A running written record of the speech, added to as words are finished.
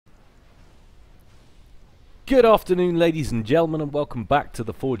Good afternoon, ladies and gentlemen, and welcome back to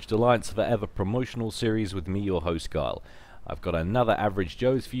the Forged Alliance Forever promotional series with me, your host, Gyle. I've got another Average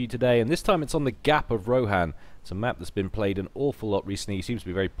Joes for you today, and this time it's on the Gap of Rohan. It's a map that's been played an awful lot recently. It seems to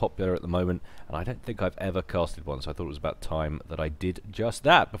be very popular at the moment, and I don't think I've ever casted one, so I thought it was about time that I did just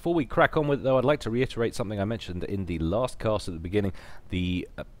that. Before we crack on with it, though, I'd like to reiterate something I mentioned in the last cast at the beginning. The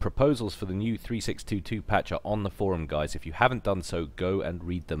proposals for the new 3622 patch are on the forum, guys. If you haven't done so, go and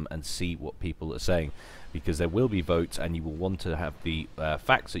read them and see what people are saying, because there will be votes and you will want to have the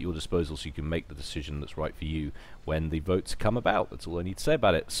facts at your disposal so you can make the decision that's right for you when the votes come about. That's all I need to say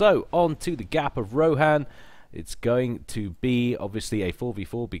about it. So, on to the Gap of Rohan. It's going to be obviously a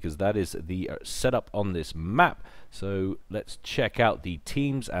 4v4 because that is the setup on this map. So let's check out the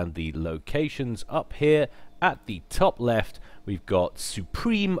teams and the locations. Up here at the top left, we've got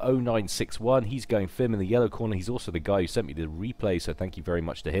Supreme0961. He's going Fim in the yellow corner. He's also the guy who sent me the replay, so thank you very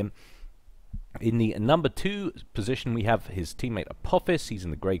much to him. In the number 2 position, we have his teammate Apophis. He's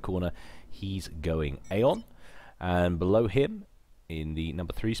in the grey corner. He's going Aeon. And below him, in the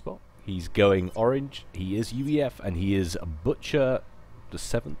number 3 spot, he's going orange. He is UEF, and he is Butcher the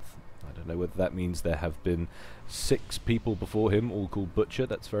 7th. I don't know whether that means there have been 6 people before him, all called Butcher.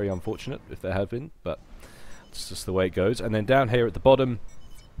 That's very unfortunate if there have been, but it's just the way it goes. And then down here at the bottom,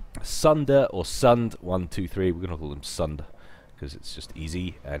 Sunder or Sund 123. We're going to call him Sund because it's just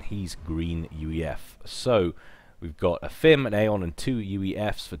easy, and he's green UEF. So we've got a Fim, an Aeon, and 2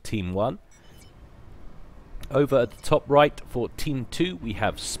 UEFs for Team 1. Over at the top right for Team 2, we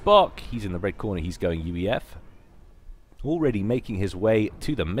have Spark. He's in the red corner. He's going UEF. Already making his way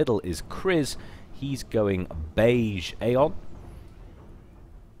to the middle is Chris. He's going beige Aeon.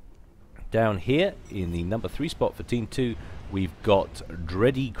 Down here in the number 3 spot for Team 2, we've got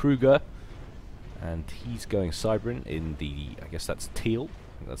Dreddy Kruger. And he's going Cybrin in the, I guess that's teal.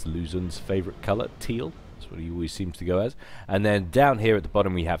 I think that's Luzon's favourite colour, teal. That's what he always seems to go as. And then down here at the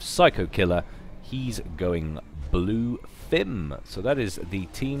bottom we have Psycho Killer. He's going blue Fim. So that is the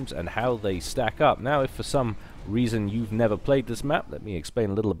teams and how they stack up. Now, if for some reason you've never played this map, let me explain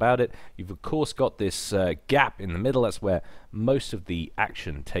a little about it. You've of course got this gap in the middle. That's where most of the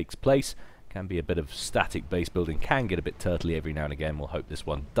action takes place. Can be a bit of static base building, can get a bit turtly every now and again. We'll hope this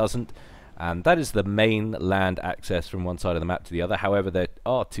one doesn't. And that is the main land access from one side of the map to the other. However, there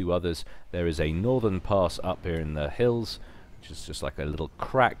are 2 others. There is a northern pass up here in the hills, which is just like a little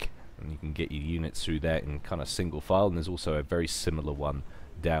crack, and you can get your units through there in kind of single file. And there's also a very similar one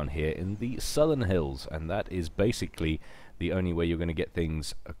down here in the southern hills, and that is basically the only way you're going to get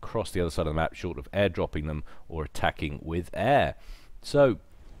things across the other side of the map, short of airdropping them or attacking with air. So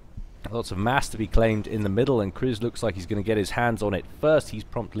lots of mass to be claimed in the middle, and Chris looks like he's going to get his hands on it first. He's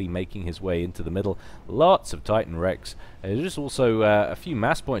promptly making his way into the middle. Lots of Titan wrecks. There's also a few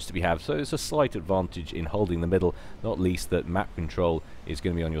mass points to be had, so there's a slight advantage in holding the middle, not least that map control is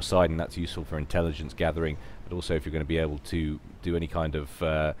going to be on your side, and that's useful for intelligence gathering, but also if you're going to be able to do any kind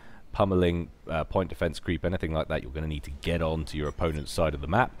of pummeling, point defense creep, anything like that, you're going to need to get on to your opponent's side of the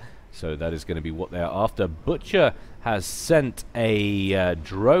map. So that is going to be what they're after. Butcher has sent a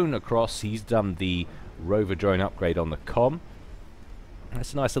drone across. He's done the rover drone upgrade on the comm.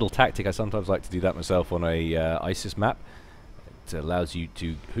 That's a nice little tactic. I sometimes like to do that myself on a ISIS map. It allows you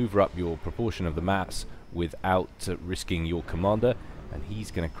to hoover up your proportion of the mass without risking your commander, and he's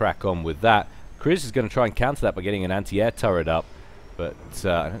going to crack on with that. Chris is going to try and counter that by getting an anti-air turret up, but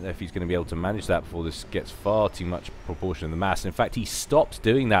I don't know if he's going to be able to manage that before this gets far too much proportion of the mass. In fact, he stops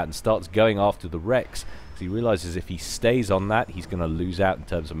doing that and starts going after the wrecks. So he realizes if he stays on that, he's going to lose out in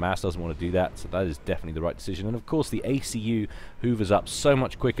terms of mass. Doesn't want to do that, so that is definitely the right decision. And of course, the ACU hoovers up so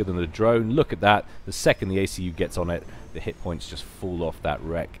much quicker than the drone. Look at that. The second the ACU gets on it, the hit points just fall off that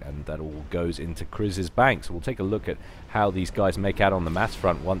wreck, and that all goes into Chris's bank. So we'll take a look at how these guys make out on the mass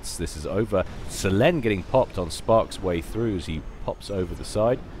front once this is over. Selen getting popped on Spark's way through as he pops over the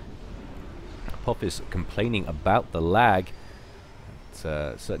side. Pop is complaining about the lag.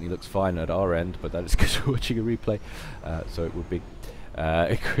 It certainly looks fine at our end, but that is because we're watching a replay, so it would be.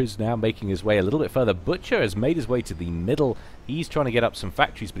 Chris now making his way a little bit further. Butcher has made his way to the middle. He's trying to get up some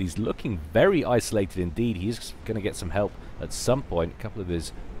factories, but he's looking very isolated indeed. He's going to get some help at some point. A couple of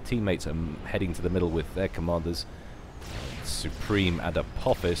his teammates are heading to the middle with their commanders, Supreme and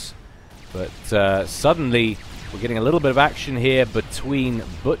Apophis. But suddenly we're getting a little bit of action here between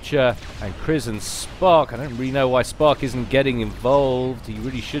Butcher and Chris and Spark. I don't really know why Spark isn't getting involved. He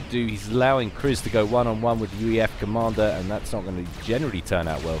really should do. He's allowing Chris to go one-on-one with the UEF commander, and that's not going to generally turn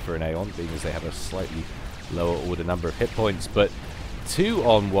out well for an Aeon, being as they have a slightly lower order number of hit points. But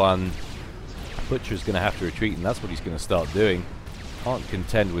 2-on-1, Butcher's going to have to retreat, and that's what he's going to start doing. Can't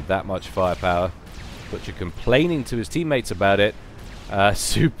contend with that much firepower. Butcher complaining to his teammates about it.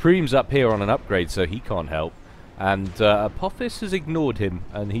 Supreme's up here on an upgrade, so he can't help. And Apophis has ignored him,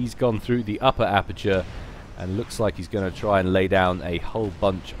 and he's gone through the upper aperture, and looks like he's going to try and lay down a whole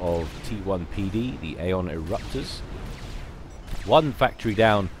bunch of T1 PD, the Aeon Eruptors. One factory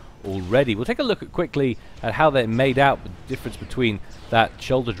down already. We'll take a look quickly at how they're made out, the difference between that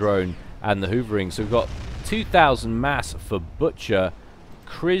shoulder drone and the hoovering. So we've got 2,000 mass for Butcher.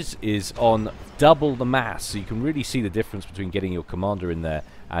 Kriz is on double the mass, so you can really see the difference between getting your commander in there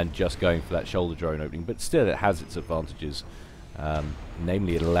and just going for that shoulder drone opening. But still, it has its advantages.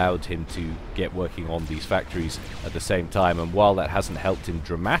 Namely, it allowed him to get working on these factories at the same time, and while that hasn't helped him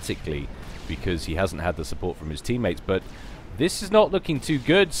dramatically because he hasn't had the support from his teammates, but this is not looking too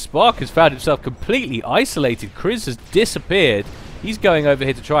good. Spark has found himself completely isolated. Kriz has disappeared. He's going over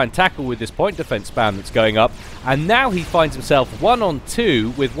here to try and tackle with this point defense spam that's going up, and now he finds himself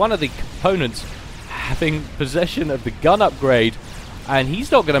 1-on-2 with one of the components having possession of the gun upgrade, and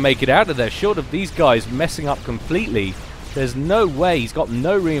he's not going to make it out of there short of these guys messing up completely. There's no way. He's got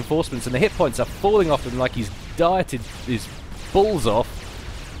no reinforcements, and the hit points are falling off him like he's dieted his balls off.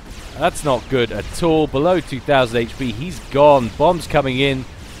 That's not good at all. Below 2,000 HP, he's gone. Bombs coming in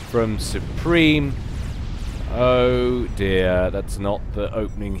from Supreme. Oh dear, that's not the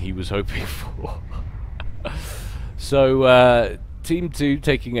opening he was hoping for. So, Team 2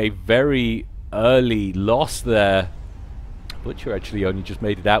 taking a very early loss there. Butcher actually only just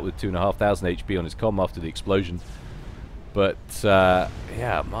made it out with 2,500 HP on his comm after the explosion. But,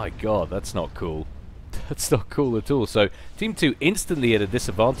 yeah, my god, that's not cool. That's not cool at all. So, Team 2 instantly at a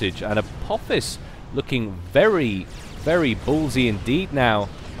disadvantage, and Apophis looking very, very ballsy indeed now.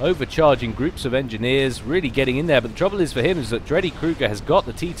 Overcharging groups of engineers, really getting in there. But the trouble is for him is that Dreddy Kruger has got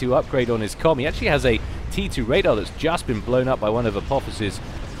the T2 upgrade on his comm. He actually has a T2 radar that's just been blown up by one of Apophis's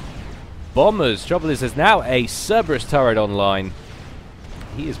bombers. Trouble is there's now a Cerberus turret online.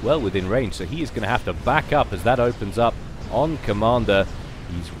 He is well within range, so he is going to have to back up as that opens up on Commander.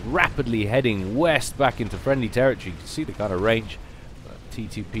 He's rapidly heading west back into friendly territory. You can see the kind of range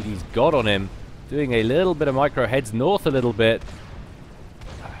T2 PD's got on him. Doing a little bit of micro, heads north a little bit.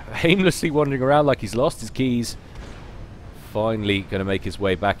 Aimlessly wandering around like he's lost his keys. Finally going to make his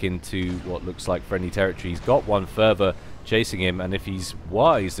way back into what looks like friendly territory. He's got one further chasing him, and if he's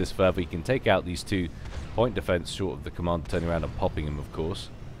wise this further, he can take out these two point defense short of the commander turning around and popping him, of course.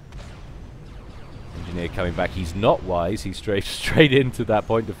 Engineer coming back. He's not wise. He's straight into that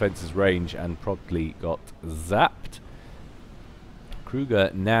point defense's range and promptly got zapped.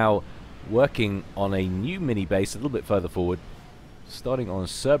 Kruger now working on a new mini base a little bit further forward. Starting on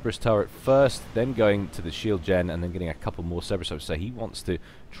Cerberus turret first, then going to the shield gen, and then getting a couple more Cerberus turrets. So he wants to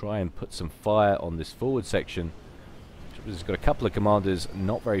try and put some fire on this forward section. He's got a couple of commanders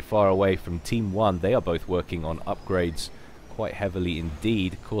not very far away from Team 1. They are both working on upgrades quite heavily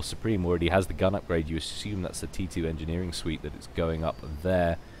indeed. Of course, Supreme already has the gun upgrade. You assume that's the T2 engineering suite that it's going up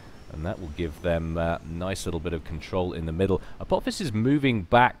there, and that will give them a nice little bit of control in the middle. Apophis is moving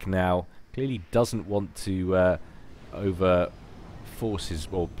back now. Clearly doesn't want to overplay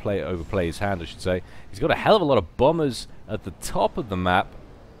his hand, I should say. He's got a hell of a lot of bombers at the top of the map.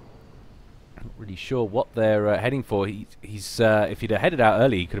 Not really sure what they're heading for. If he'd have headed out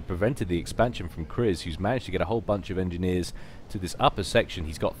early, he could have prevented the expansion from Kriz, who's managed to get a whole bunch of engineers to this upper section.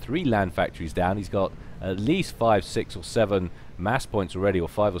 He's got 3 land factories down. He's got at least 5, 6, or 7 mass points already, or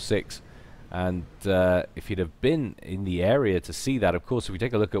 5 or 6. And if he'd have been in the area to see that, of course, if we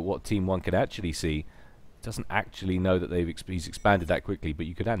take a look at what Team 1 can actually see, doesn't actually know that he's expanded that quickly, but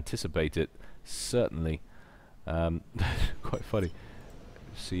you could anticipate it, certainly. Quite funny.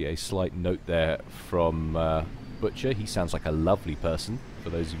 See a slight note there from Butcher. He sounds like a lovely person, for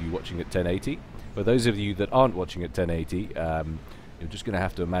those of you watching at 1080. For those of you that aren't watching at 1080, you're just going to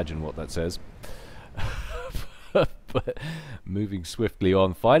have to imagine what that says. But moving swiftly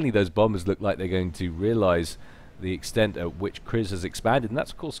on, finally those bombers look like they're going to realize the extent at which Kriz has expanded, and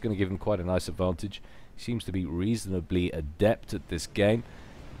that's of course going to give him quite a nice advantage. He seems to be reasonably adept at this game.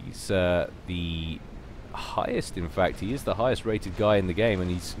 He's the highest, in fact, he is the highest rated guy in the game,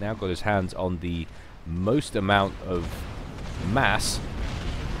 and he's now got his hands on the most amount of mass.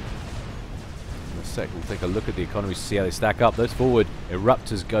 In a sec, we'll take a look at the economies to see how they stack up. Those forward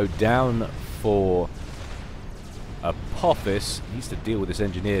eruptors go down for Apophis. He needs to deal with this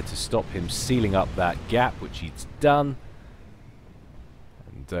engineer to stop him sealing up that gap, which he's done.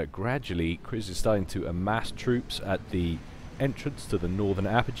 And gradually, Kriz is starting to amass troops at the entrance to the northern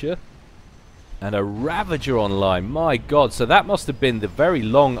aperture. And a Ravager online, my god. So that must have been the very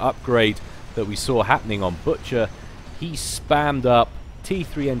long upgrade that we saw happening on Butcher. He spammed up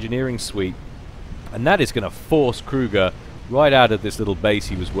T3 engineering suite And that is going to force Kruger right out of this little base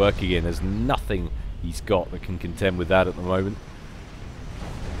he was working in. There's nothing he's got that can contend with that at the moment.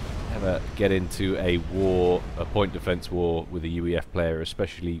 Never get into a war, a point defense war with a UEF player,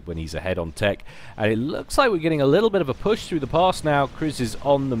 especially when he's ahead on tech. And it looks like we're getting a little bit of a push through the pass now. Chris is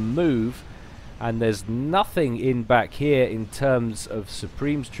on the move, and there's nothing in back here in terms of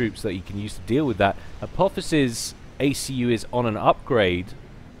Supreme's troops that he can use to deal with that. Apophysis' ACU is on an upgrade.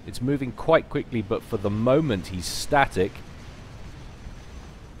 It's moving quite quickly, but for the moment he's static.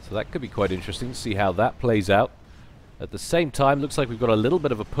 So that could be quite interesting to see how that plays out. At the same time, looks like we've got a little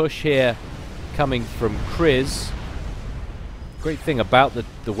bit of a push here coming from Kriz. Great thing about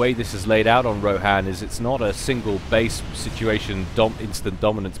the way this is laid out on Rohan is it's not a single base situation, instant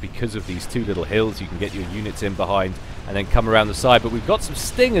dominance, because of these two little hills. You can get your units in behind and then come around the side. But we've got some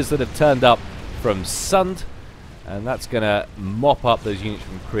stingers that have turned up from Sund, and that's going to mop up those units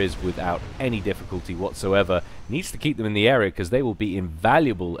from Kriz without any difficulty whatsoever. Needs to keep them in the area because they will be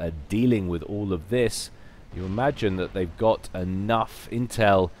invaluable at dealing with all of this. You imagine that they've got enough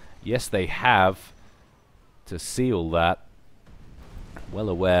intel, yes they have, to see all that. Well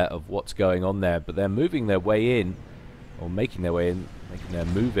aware of what's going on there, but they're moving their way in, or making their way in, making their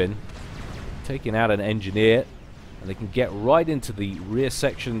move in, taking out an engineer, and they can get right into the rear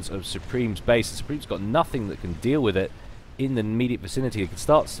sections of Supreme's base. Supreme's got nothing that can deal with it in the immediate vicinity. They can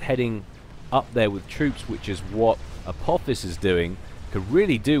start heading up there with troops, which is what Apophis is doing. Could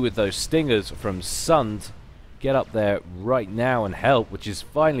really do with those stingers from Sund. Get up there right now and help, which is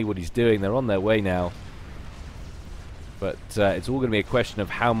finally what he's doing. They're on their way now. But it's all going to be a question of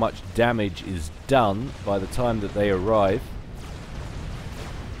how much damage is done by the time that they arrive.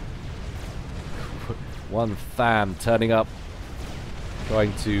 One Tham turning up,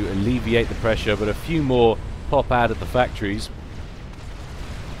 trying to alleviate the pressure, but a few more pop out of the factories.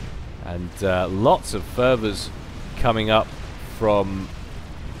 And lots of fervors coming up from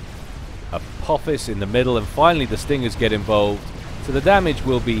Apophis in the middle, and finally the stingers get involved, so the damage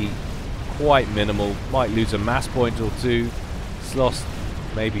will be quite minimal. Might lose a mass point or two. It's lost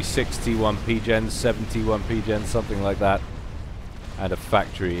maybe 61 P-gens, 71 P-gens, something like that, and a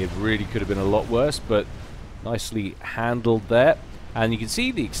factory. It really could have been a lot worse, but nicely handled there. And you can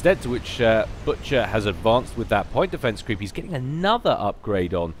see the extent to which Butcher has advanced with that point defense creep. He's getting another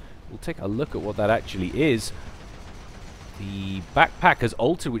upgrade on. We'll take a look at what that actually is. The backpack has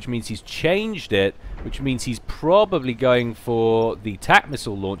altered, which means he's changed it, which means he's probably going for the TAC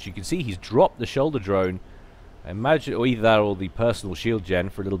missile launch. You can see he's dropped the shoulder drone. Imagine, or either that or the personal shield gen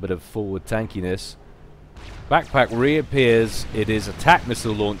for a little bit of forward tankiness. Backpack reappears. It is a TAC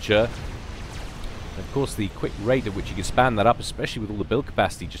missile launcher. And of course, the quick rate at which you can span that up, especially with all the build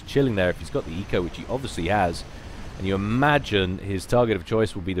capacity just chilling there, if he's got the eco, which he obviously has. And you imagine his target of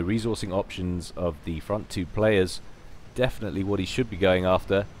choice will be the resourcing options of the front two players. Definitely what he should be going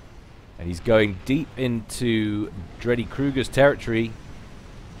after. And he's going deep into Dreddy Kruger's territory.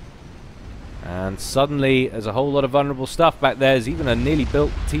 And suddenly there's a whole lot of vulnerable stuff back there. There's even a nearly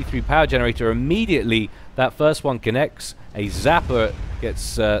built T3 power generator. Immediately that first one connects. A zapper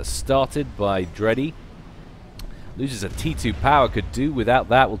gets started by Dreddy. Loses a T2 power, could do without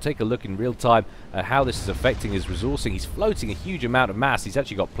that. We'll take a look in real time at how this is affecting his resourcing. He's floating a huge amount of mass. He's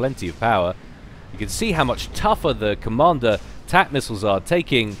actually got plenty of power. You can see how much tougher the Commander TAC missiles are,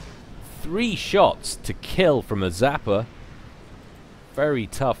 taking 3 shots to kill from a zapper. Very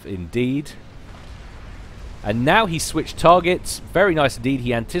tough indeed. And now he switched targets. Very nice indeed.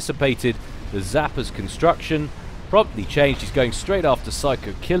 He anticipated the zapper's construction. Promptly changed. He's going straight after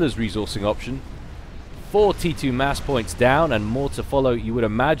Psycho Killer's resourcing option. 4 T2 mass points down and more to follow, you would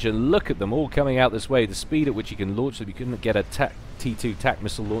imagine. Look at them all coming out this way. The speed at which he can launch them. You couldn't get a T2 TAC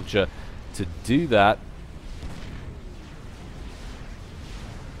missile launcher to do that.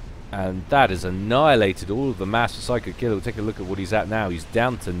 And that has annihilated all of the mass for Psycho Killer. We'll take a look at what he's at now. He's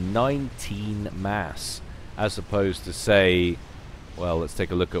down to 19 mass, as opposed to, say, well, let's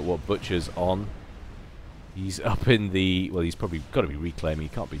take a look at what Butcher's on. He's up in the, well, he's probably got to be reclaiming.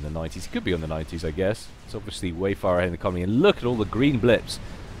 He can't be in the 90s. He could be on the 90s, I guess. It's obviously way far ahead in the economy. And look at all the green blips.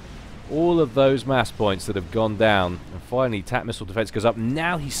 All of those mass points that have gone down. And finally, TAC missile defense goes up.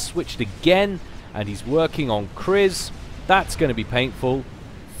 Now he's switched again, and he's working on Kriz. That's going to be painful.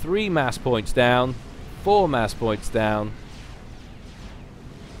 3 mass points down. 4 mass points down.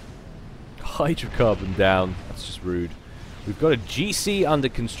 Hydrocarbon down. That's just rude. We've got a GC under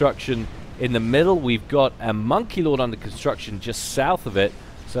construction in the middle. We've got a Monkey Lord under construction just south of it.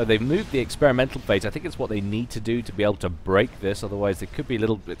 So they've moved the experimental phase. I think it's what they need to do to be able to break this, otherwise they could be a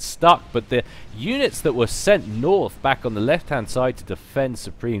little bit stuck. But the units that were sent north back on the left-hand side to defend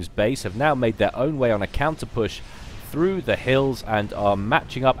Supreme's base have now made their own way on a counter-push through the hills and are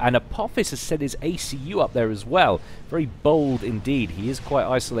matching up. And Apophis has set his ACU up there as well. Very bold indeed. He is quite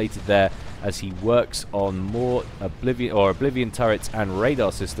isolated there as he works on more Oblivion turrets and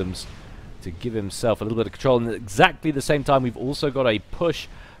radar systems to give himself a little bit of control. And at exactly the same time, we've also got a push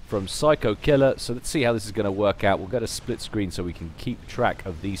from Psycho Killer, so let's see how this is going to work out. We'll go to split screen so we can keep track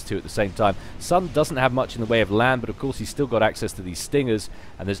of these two at the same time. Sun doesn't have much in the way of land, but of course he's still got access to these stingers,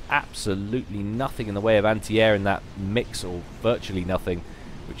 and there's absolutely nothing in the way of anti-air in that mix, or virtually nothing,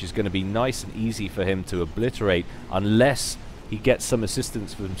 which is going to be nice and easy for him to obliterate, unless he gets some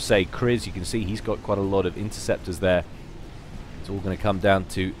assistance from, say, Kriz. You can see he's got quite a lot of interceptors there. It's all going to come down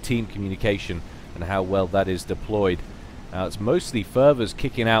to team communication and how well that is deployed. Now it's mostly Fervors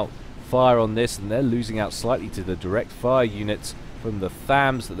kicking out fire on this, and they're losing out slightly to the direct fire units from the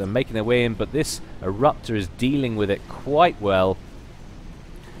THAMs that they're making their way in, but this Eruptor is dealing with it quite well.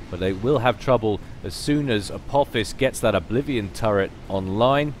 But they will have trouble as soon as Apophis gets that Oblivion turret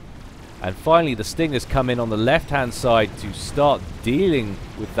online. And finally the Stingers come in on the left-hand side to start dealing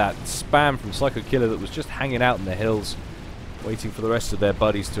with that spam from Psycho Killer that was just hanging out in the hills, waiting for the rest of their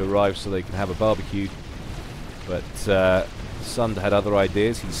buddies to arrive so they can have a barbecue. But Sund had other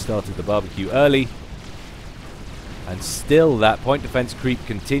ideas. He started the barbecue early. And still that point defense creep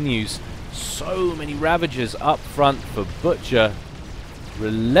continues. So many Ravagers up front for Butcher.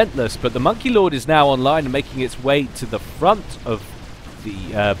 Relentless. But the Monkey Lord is now online and making its way to the front of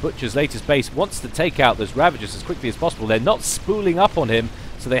the Butcher's latest base. Wants to take out those Ravagers as quickly as possible. They're not spooling up on him,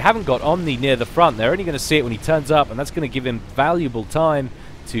 so they haven't got Omni near the front. They're only going to see it when he turns up, and that's going to give him valuable time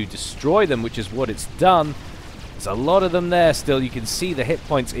to destroy them, which is what it's done. There's a lot of them there still. You can see the hit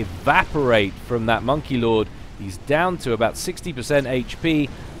points evaporate from that Monkey Lord. He's down to about 60% HP.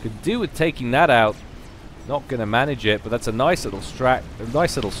 Could do with taking that out. Not going to manage it, but that's a nice little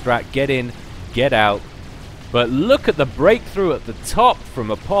strat. Get in, get out. But look at the breakthrough at the top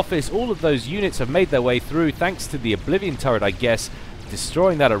from Apophis. All of those units have made their way through thanks to the Oblivion turret, I guess,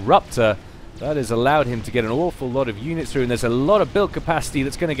 destroying that Eruptor. That has allowed him to get an awful lot of units through, and there's a lot of build capacity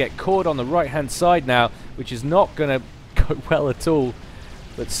that's going to get caught on the right-hand side now, which is not going to go well at all.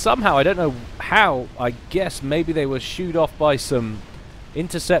 But somehow, I don't know how, I guess maybe they were shooed off by some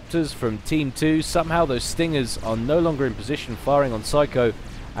interceptors from Team 2. Somehow those Stingers are no longer in position firing on Psycho,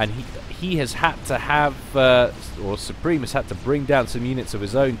 and he has had to have, or Supreme has had to bring down some units of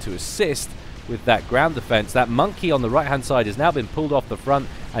his own to assist with that ground defense. That Monkey on the right-hand side has now been pulled off the front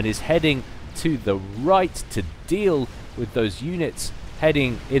and is heading to the right to deal with those units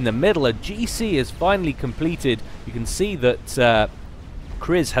heading in the middle. A GC is finally completed. You can see that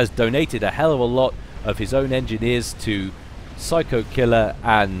Kriz has donated a hell of a lot of his own engineers to Psycho Killer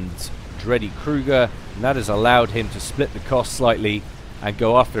and Dreddy Kruger, and that has allowed him to split the cost slightly and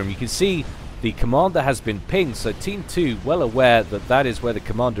go after him. You can see the commander has been pinged, so Team 2 well aware that that is where the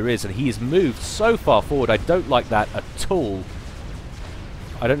commander is, and he has moved so far forward. I don't like that at all.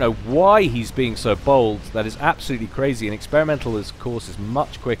 I don't know why he's being so bold. That is absolutely crazy. And Experimental, of course, is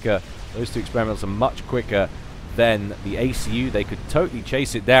much quicker. Those two Experimentals are much quicker than the ACU. They could totally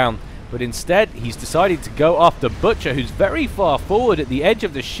chase it down. But instead, he's decided to go after Butcher, who's very far forward at the edge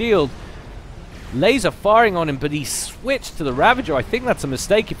of the shield. Laser firing on him, but he switched to the Ravager. I think that's a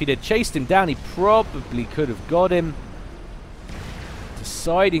mistake. If he'd have chased him down, he probably could have got him.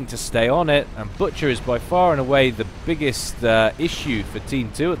 Deciding to stay on it, and Butcher is by far and away the biggest issue for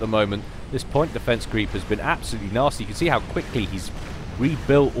Team 2 at the moment. This point defense creep has been absolutely nasty. You can see how quickly he's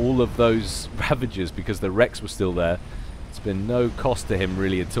rebuilt all of those Ravagers because the Rex was still there. It's been no cost to him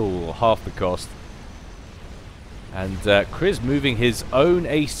really at all, or half the cost. And Kriz moving his own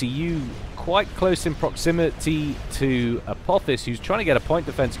ACU quite close in proximity to Apophis, who's trying to get a point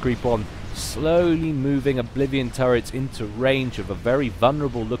defense creep on, slowly moving Oblivion turrets into range of a very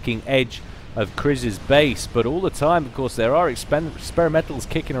vulnerable looking edge of Kriz's base. But all the time, of course, there are experimentals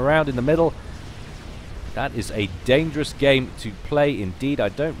kicking around in the middle. That is a dangerous game to play indeed. I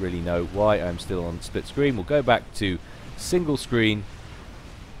don't really know why I'm still on split screen. We'll go back to single screen.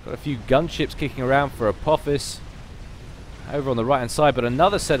 Got a few gunships kicking around for Apophis over on the right hand side, but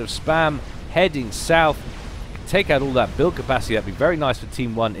another set of spam heading south. Take out all that build capacity. That'd be very nice for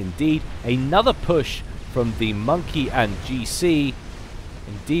Team 1 indeed. Another push from the Monkey and GC.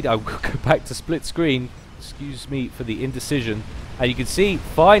 Indeed, I will go back to split screen. Excuse me for the indecision. And you can see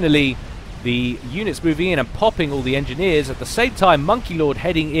finally the units moving in and popping all the engineers. At the same time, Monkey Lord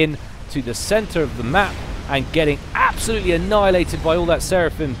heading in to the center of the map and getting absolutely annihilated by all that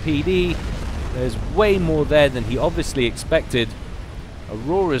Seraphim PD. There's way more there than he obviously expected.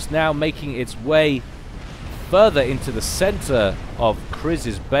 Aurora's now making its way further into the center of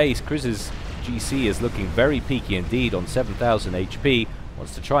Krizz's base. Krizz's GC is looking very peaky indeed on 7,000 HP.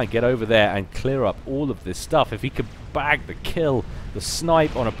 Wants to try and get over there and clear up all of this stuff. If he could bag the kill, the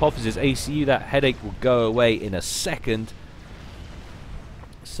snipe on Apophysis ACU, that headache will go away in a second.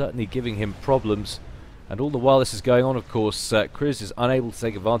 Certainly giving him problems. And all the while this is going on, of course, Krizz is unable to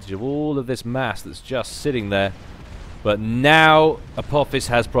take advantage of all of this mass that's just sitting there. But now Apophis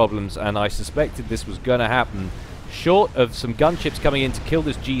has problems, and I suspected this was going to happen. Short of some gunships coming in to kill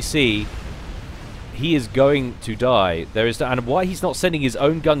this GC, he is going to die. And why he's not sending his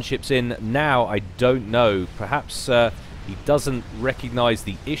own gunships in now, I don't know. Perhaps he doesn't recognize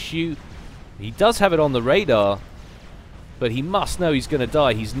the issue. He does have it on the radar, but he must know he's going to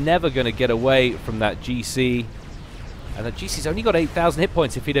die. He's never going to get away from that GC. And the GC's only got 8,000 hit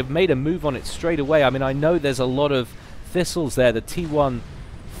points. If he'd have made a move on it straight away, I mean, I know there's a lot of thistles there, the T1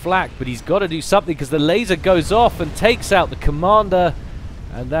 flak, but he's got to do something because the laser goes off and takes out the commander,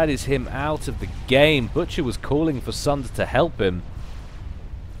 and that is him out of the game. Butcher was calling for Sunder to help him,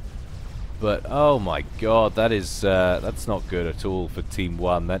 but oh my god, that's not good at all for Team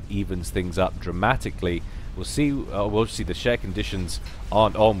 1. That evens things up dramatically. We'll see the share conditions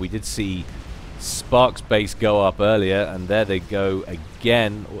aren't on. We did see Sparks base go up earlier, and there they go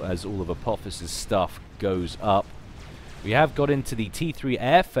again as all of Apophysis stuff goes up. We have got into the T3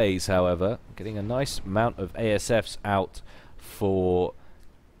 air phase, however, getting a nice amount of ASFs out for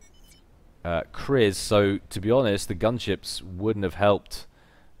Krizz. So, to be honest, the gunships wouldn't have helped.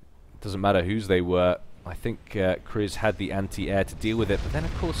 Doesn't matter whose they were. I think Krizz had the anti-air to deal with it. But then,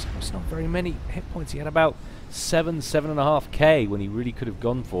 of course, it's not very many hit points. He had about 7.5k when he really could have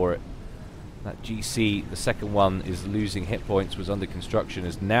gone for it. That GC, the second one, is losing hit points, was under construction,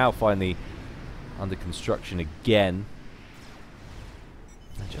 is now finally under construction again.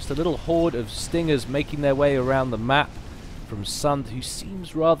 And just a little horde of stingers making their way around the map from Sund, who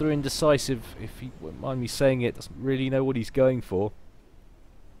seems rather indecisive, if he wouldn't mind me saying it, doesn't really know what he's going for.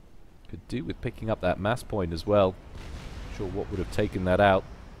 Could do with picking up that mass point as well. Not sure what would have taken that out.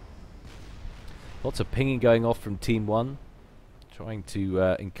 Lots of pinging going off from Team 1, trying to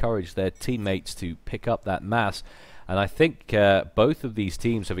encourage their teammates to pick up that mass. And I think both of these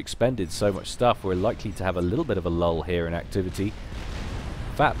teams have expended so much stuff, we're likely to have a little bit of a lull here in activity.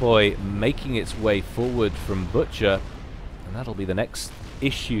 Fatboy making its way forward from Butcher, and that'll be the next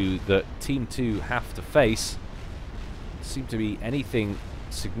issue that Team 2 have to face. Seem to be anything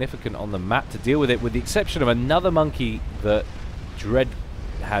significant on the map to deal with it, with the exception of another monkey that Dread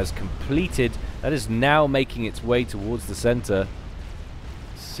has completed. That is now making its way towards the center.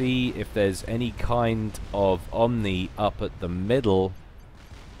 See if there's any kind of Omni up at the middle.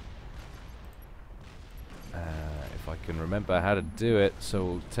 If I can remember how to do it. So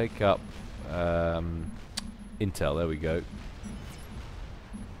we'll take up Intel, there we go.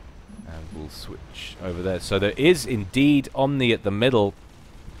 And we'll switch over there. So there is indeed Omni at the middle,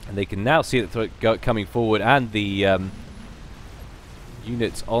 and they can now see it coming forward, and the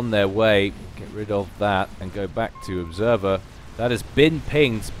units on their way. Get rid of that and go back to Observer. That has been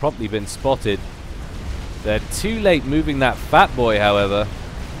pinged, promptly been spotted. They're too late moving that Fat Boy, however.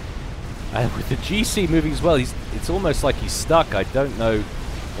 And with the GC moving as well, it's almost like he's stuck. I don't know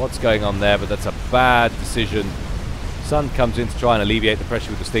what's going on there, but that's a bad decision. Sun comes in to try and alleviate the pressure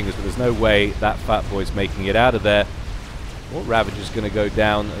with the Stingers, but there's no way that Fat Boy's making it out of there. Or Ravager's going to go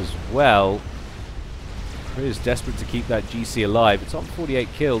down as well. Krizz desperate to keep that GC alive. It's on 48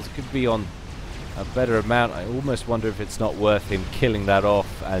 kills. It could be on a better amount. I almost wonder if it's not worth him killing that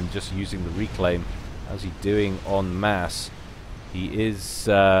off and just using the reclaim. How's he doing on mass? He is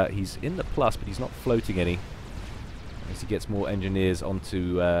he's in the plus, but he's not floating any. As he gets more engineers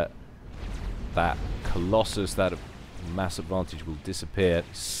onto that Colossus, that mass advantage will disappear.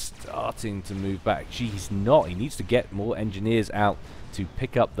 He's starting to move back. Gee, he's not. He needs to get more engineers out to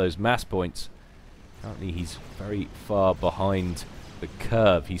pick up those mass points. Currently, he's very far behind the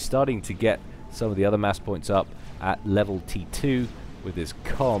curve. He's starting to get some of the other mass points up at level T2 with his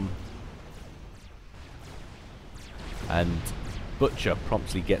comm. And Butcher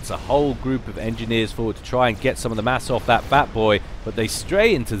promptly gets a whole group of engineers forward to try and get some of the mass off that Fat Boy, but they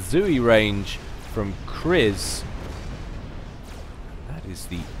stray into Zooey range from Krizz. That is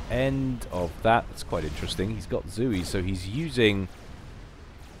the end of that. That's quite interesting. He's got Zooey, so he's using...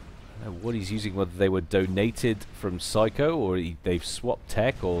 I don't know what he's using, whether they were donated from Psycho or they've swapped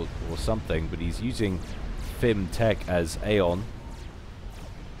tech or something, but he's using FIM tech as Aeon.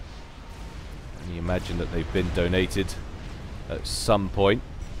 Can you imagine that they've been donated at some point.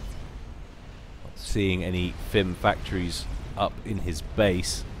 Not seeing any FIM factories up in his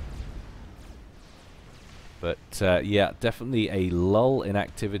base. But yeah, definitely a lull in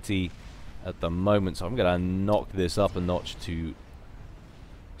activity at the moment. So I'm going to knock this up a notch to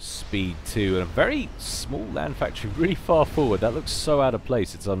speed 2. And a very small land factory really far forward. That looks so out of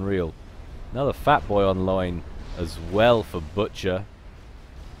place, it's unreal. Another Fat Boy online as well for Butcher.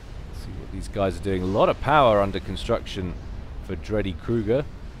 Let's see what these guys are doing. A lot of power under construction for Dreddy Kruger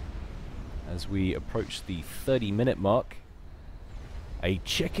as we approach the 30-minute mark. A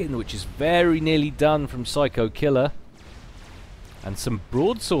chicken which is very nearly done from Psycho Killer. And some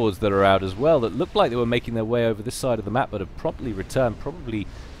broadswords that are out as well that look like they were making their way over this side of the map but have promptly returned, probably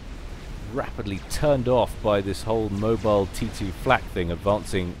rapidly turned off by this whole mobile T2 flak thing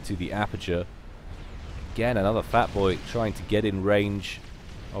advancing to the aperture. Again, another Fat Boy trying to get in range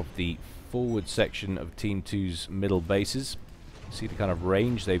of the forward section of Team 2's middle bases. See the kind of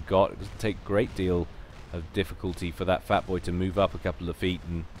range they've got. It doesn't take a great deal of difficulty for that Fat Boy to move up a couple of feet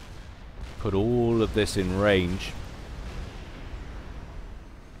and put all of this in range.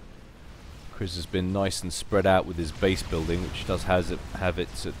 Chris has been nice and spread out with his base building, which does have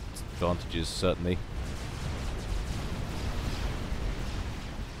its advantages, certainly.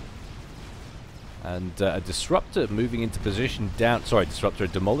 And a Disruptor moving into position down... Sorry, Disruptor, a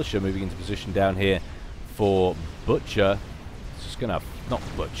Demolisher moving into position down here for Butcher. It's just going to... Not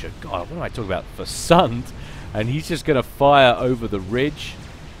Butcher, God, what am I talking about? For Sund. And he's just going to fire over the ridge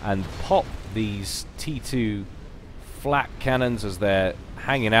and pop these T2 flak cannons as they're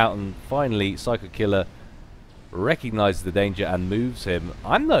hanging out, and finally Psycho Killer recognizes the danger and moves him.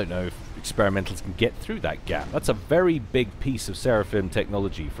 I don't know if experimentals can get through that gap. That's a very big piece of Seraphim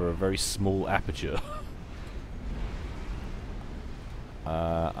technology for a very small aperture.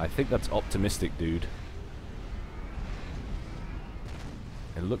 I think that's optimistic, dude.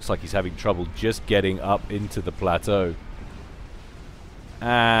 It looks like he's having trouble just getting up into the plateau.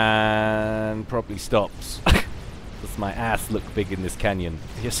 And probably stops. Does my ass look big in this canyon?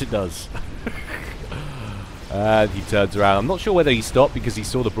 Yes, it does. And he turns around. I'm not sure whether he stopped because he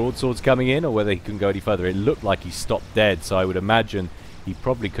saw the broadswords coming in or whether he couldn't go any further. It looked like he stopped dead, so I would imagine he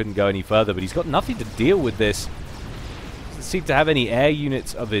probably couldn't go any further. But he's got nothing to deal with this. Doesn't seem to have any air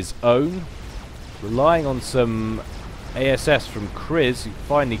units of his own. Relying on some ASS from Chris, who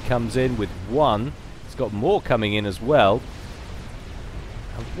finally comes in with one. He's got more coming in as well.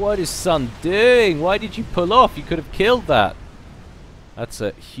 And what is Sun doing? Why did you pull off? You could have killed that. That's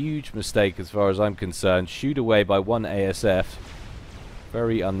a huge mistake as far as I'm concerned. Shoot away by one ASF.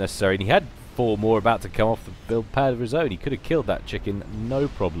 Very unnecessary. And he had 4 more about to come off the build pad of his own. He could have killed that chicken, no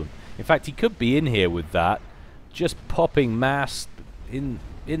problem. In fact, he could be in here with that. Just popping mass in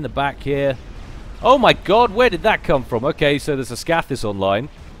the back here. Oh my god, where did that come from? Okay, so there's a Scathis online.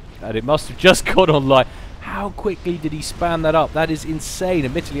 And it must have just got online. How quickly did he spam that up? That is insane.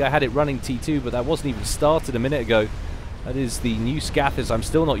 Admittedly, I had it running T2, but that wasn't even started a minute ago. That is the new Scathis. I'm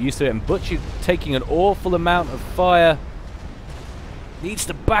still not used to it. And Butcher taking an awful amount of fire. Needs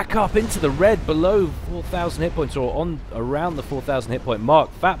to back up into the red below 4,000 hit points, or on around the 4,000 hit point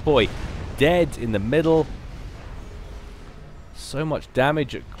mark. Fat Boy dead in the middle. So much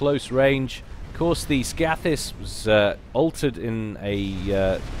damage at close range. Of course, the Scathis was altered in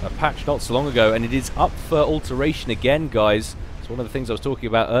a patch not so long ago, and it is up for alteration again, guys. It's one of the things I was talking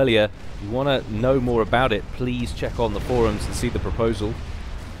about earlier. If you want to know more about it, please check on the forums and see the proposal.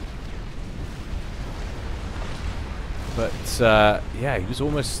 But yeah, he was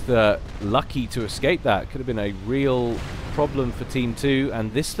almost lucky to escape that. Could have been a real problem for Team 2,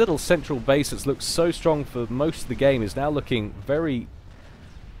 and this little central base that's looked so strong for most of the game is now looking very,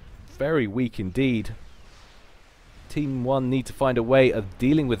 very weak indeed. Team 1 need to find a way of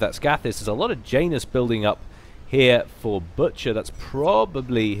dealing with that Scathis. There's a lot of Janus building up here for Butcher. That's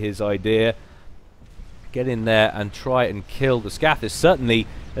probably his idea. Get in there and try and kill the Scathis. Certainly,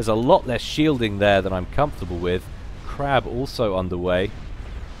 there's a lot less shielding there than I'm comfortable with. Crab also underway.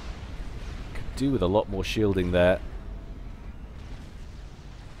 Could do with a lot more shielding there.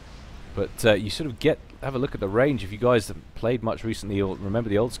 But you sort of have a look at the range. If you guys have played much recently or remember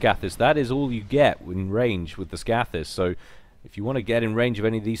the old Scathis, that is all you get in range with the Scathis. So if you want to get in range of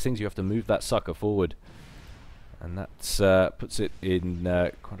any of these things, you have to move that sucker forward. And that puts it in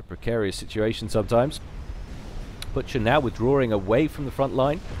quite a precarious situation sometimes. Butcher now withdrawing away from the front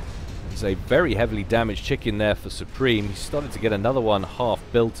line. There's a very heavily damaged chicken there for Supreme. He's started to get another one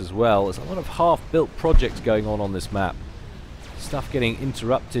half-built as well. There's a lot of half-built projects going on this map. Stuff getting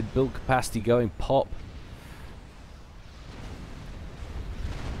interrupted, build capacity going pop.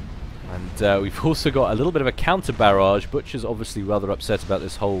 And we've also got a little bit of a counter barrage. Butcher's obviously rather upset about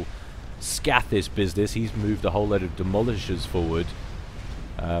this whole Scathis business. He's moved a whole load of demolishers forward.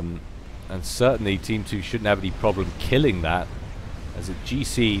 And certainly Team 2 shouldn't have any problem killing that, as a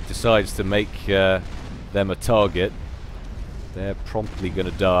GC decides to make them a target. They're promptly going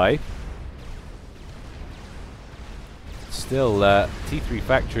to die. Still, T3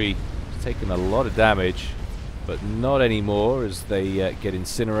 Factory has taken a lot of damage, but not anymore as they get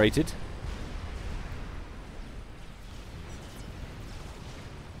incinerated.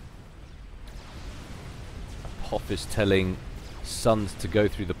 Hoff is telling Sund to go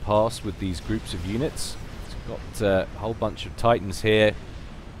through the pass with these groups of units. It's got a whole bunch of Titans here,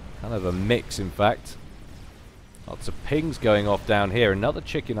 kind of a mix in fact. Lots of pings going off down here. Another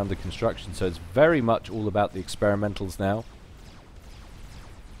chicken under construction, so it's very much all about the experimentals now.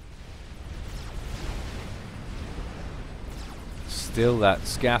 Still, that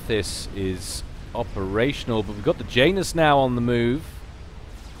Scathis is operational, but we've got the Janus now on the move.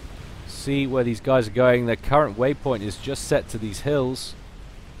 See where these guys are going. Their current waypoint is just set to these hills.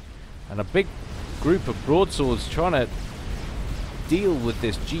 And a big group of broadswords trying to deal with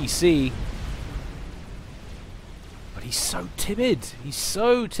this GC. But he's so timid. He's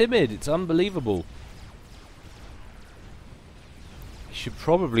so timid. It's unbelievable. He should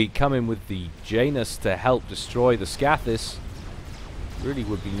probably come in with the Janus to help destroy the Scathis. Really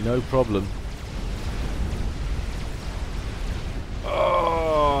would be no problem.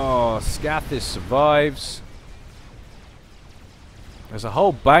 Oh, Scathis survives. There's a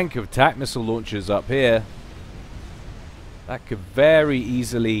whole bank of attack missile launchers up here. That could very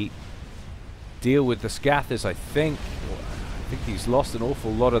easily deal with the Scathis, I think. I think he's lost an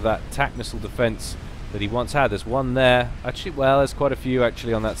awful lot of that attack missile defense that he once had. There's one there. Actually, well, there's quite a few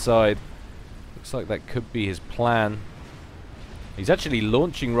actually on that side. Looks like that could be his plan. He's actually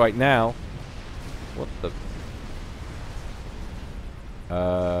launching right now. What the...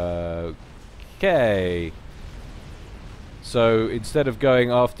 Okay. So instead of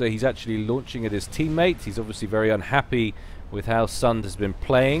going after, he's actually launching at his teammate. He's obviously very unhappy with how Sund has been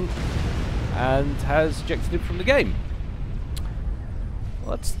playing and has ejected him from the game.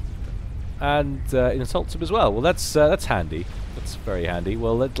 Well, and insults him as well. Well, that's handy. That's very handy.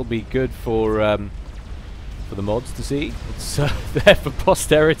 Well, that'll be good for the mods to see. It's there for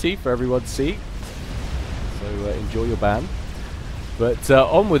posterity for everyone to see. So enjoy your ban. But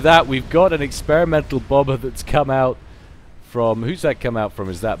on with that, we've got an experimental bomber that's come out from... Who's that come out from?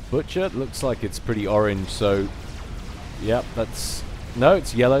 Is that Butcher? It looks like it's pretty orange, so... Yep, that's... No,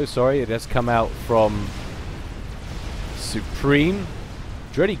 it's yellow, sorry. It has come out from Supreme.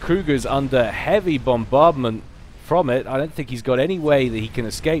 Dreddy Kruger's under heavy bombardment from it. I don't think he's got any way that he can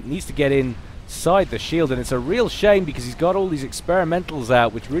escape. Needs to get inside the shield, and it's a real shame because he's got all these experimentals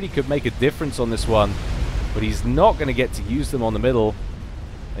out, which really could make a difference on this one. But he's not going to get to use them on the middle.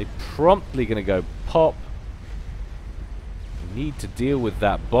 They're promptly going to go pop. We need to deal with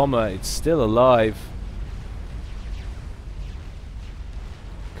that bomber. It's still alive.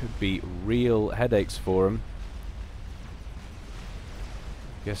 Could be real headaches for him.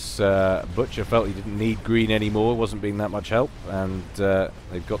 Guess Butcher felt he didn't need green anymore. Wasn't being that much help, and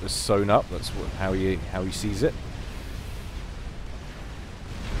they've got this sewn up. That's how he sees it.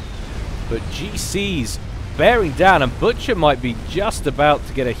 But GC's bearing down, and Butcher might be just about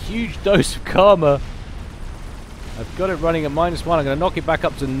to get a huge dose of karma. I've got it running at -1. I'm going to knock it back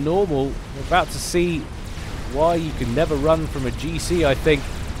up to normal. We're about to see why you can never run from a GC, I think.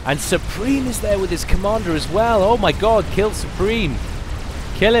 And Supreme is there with his commander as well. Oh my god, kill Supreme.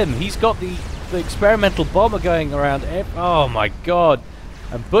 Kill him. He's got the experimental bomber going around. Oh my god.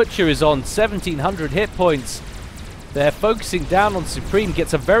 And Butcher is on 1700 hit points. They're focusing down on Supreme.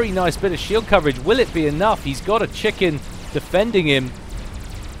 Gets a very nice bit of shield coverage. Will it be enough? He's got a chicken defending him.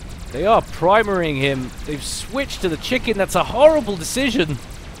 They are primering him. They've switched to the chicken. That's a horrible decision.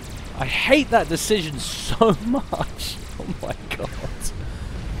 I hate that decision so much. Oh my god.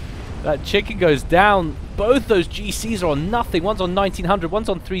 That chicken goes down. Both those GCs are on nothing. One's on 1900, one's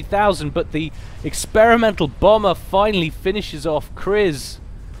on 3000, but the experimental bomber finally finishes off Kriz.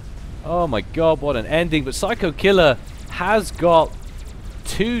 Oh my god, what an ending. But Psycho Killer has got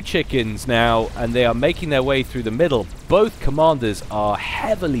 2 chickens now, and they are making their way through the middle. Both commanders are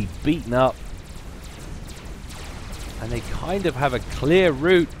heavily beaten up, and they kind of have a clear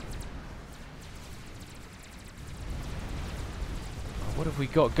route. What have we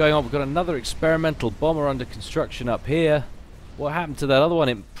got going on? We've got another experimental bomber under construction up here. What happened to that other one?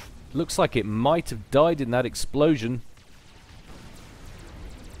 It looks like it might have died in that explosion.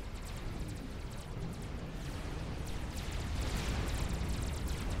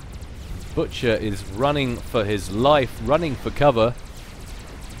 Butcher is running for his life, running for cover.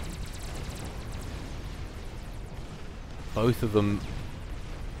 Both of them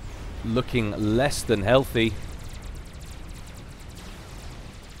looking less than healthy.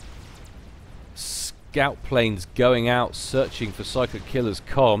 Scout planes going out searching for Psycho Killer's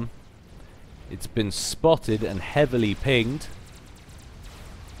comm. It's been spotted and heavily pinged.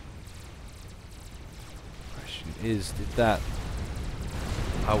 Question is, did that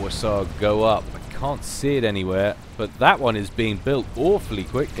Awasar go up? I can't see it anywhere, but that one is being built awfully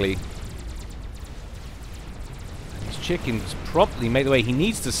quickly. And his chickens promptly make the way. He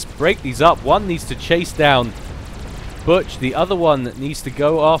needs to break these up. One needs to chase down Butch. The other one needs to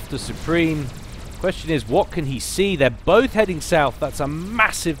go after Supreme. Question is, what can he see? They're both heading south. That's a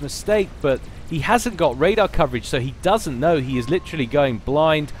massive mistake, but he hasn't got radar coverage, so he doesn't know. He is literally going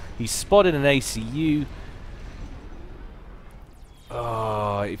blind. He's spotted an ACU.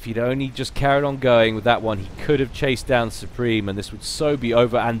 Oh, if he'd only just carried on going with that one, he could have chased down Supreme, and this would so be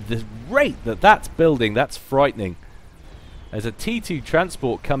over. And the rate that that's building, that's frightening. There's a T2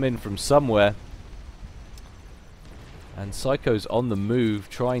 transport come in from somewhere. And Psycho's on the move,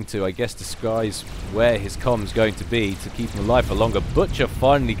 trying to, I guess, disguise where his comm's going to be to keep him alive for longer. Butcher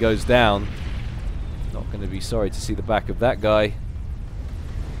finally goes down. Not going to be sorry to see the back of that guy.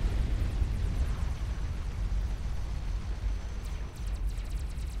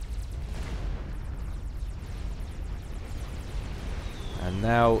 And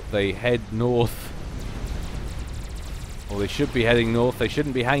now they head north. Or they should be heading north. They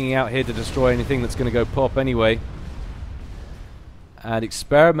shouldn't be hanging out here to destroy anything that's going to go pop anyway. And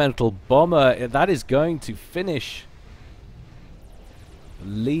Experimental Bomber, that is going to finish.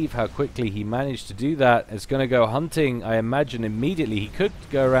 Believe how quickly he managed to do that. It's going to go hunting, I imagine, immediately. He could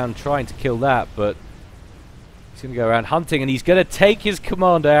go around trying to kill that, but he's going to go around hunting, and he's going to take his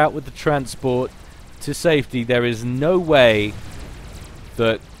commander out with the transport to safety. There is no way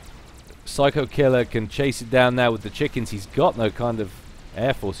that Psycho Killer can chase it down now with the chickens. He's got no kind of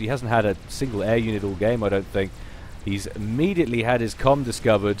air force. He hasn't had a single air unit all game, I don't think. He's immediately had his comm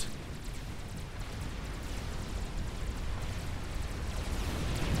discovered.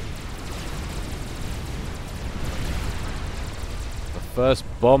 The first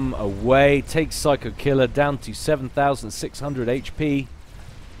bomb away takes Psycho Killer down to 7,600 HP.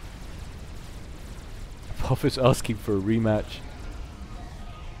 Prophet asking for a rematch.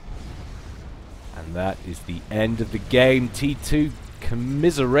 And that is the end of the game. T2,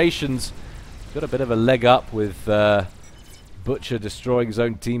 commiserations. Got a bit of a leg up with Butcher destroying his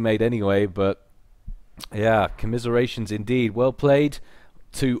own teammate anyway, but yeah, commiserations indeed. Well played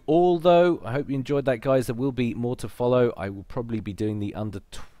to all, though. I hope you enjoyed that, guys. There will be more to follow. I will probably be doing the under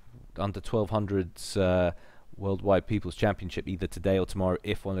 1200s Worldwide People's Championship either today or tomorrow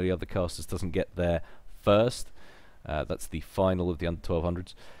if one of the other casters doesn't get there first. That's the final of the under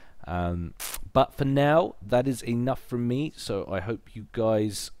 1200s. But for now, that is enough from me, so I hope you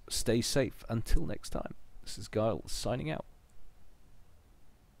guys stay safe until next time. This is Gyle signing out.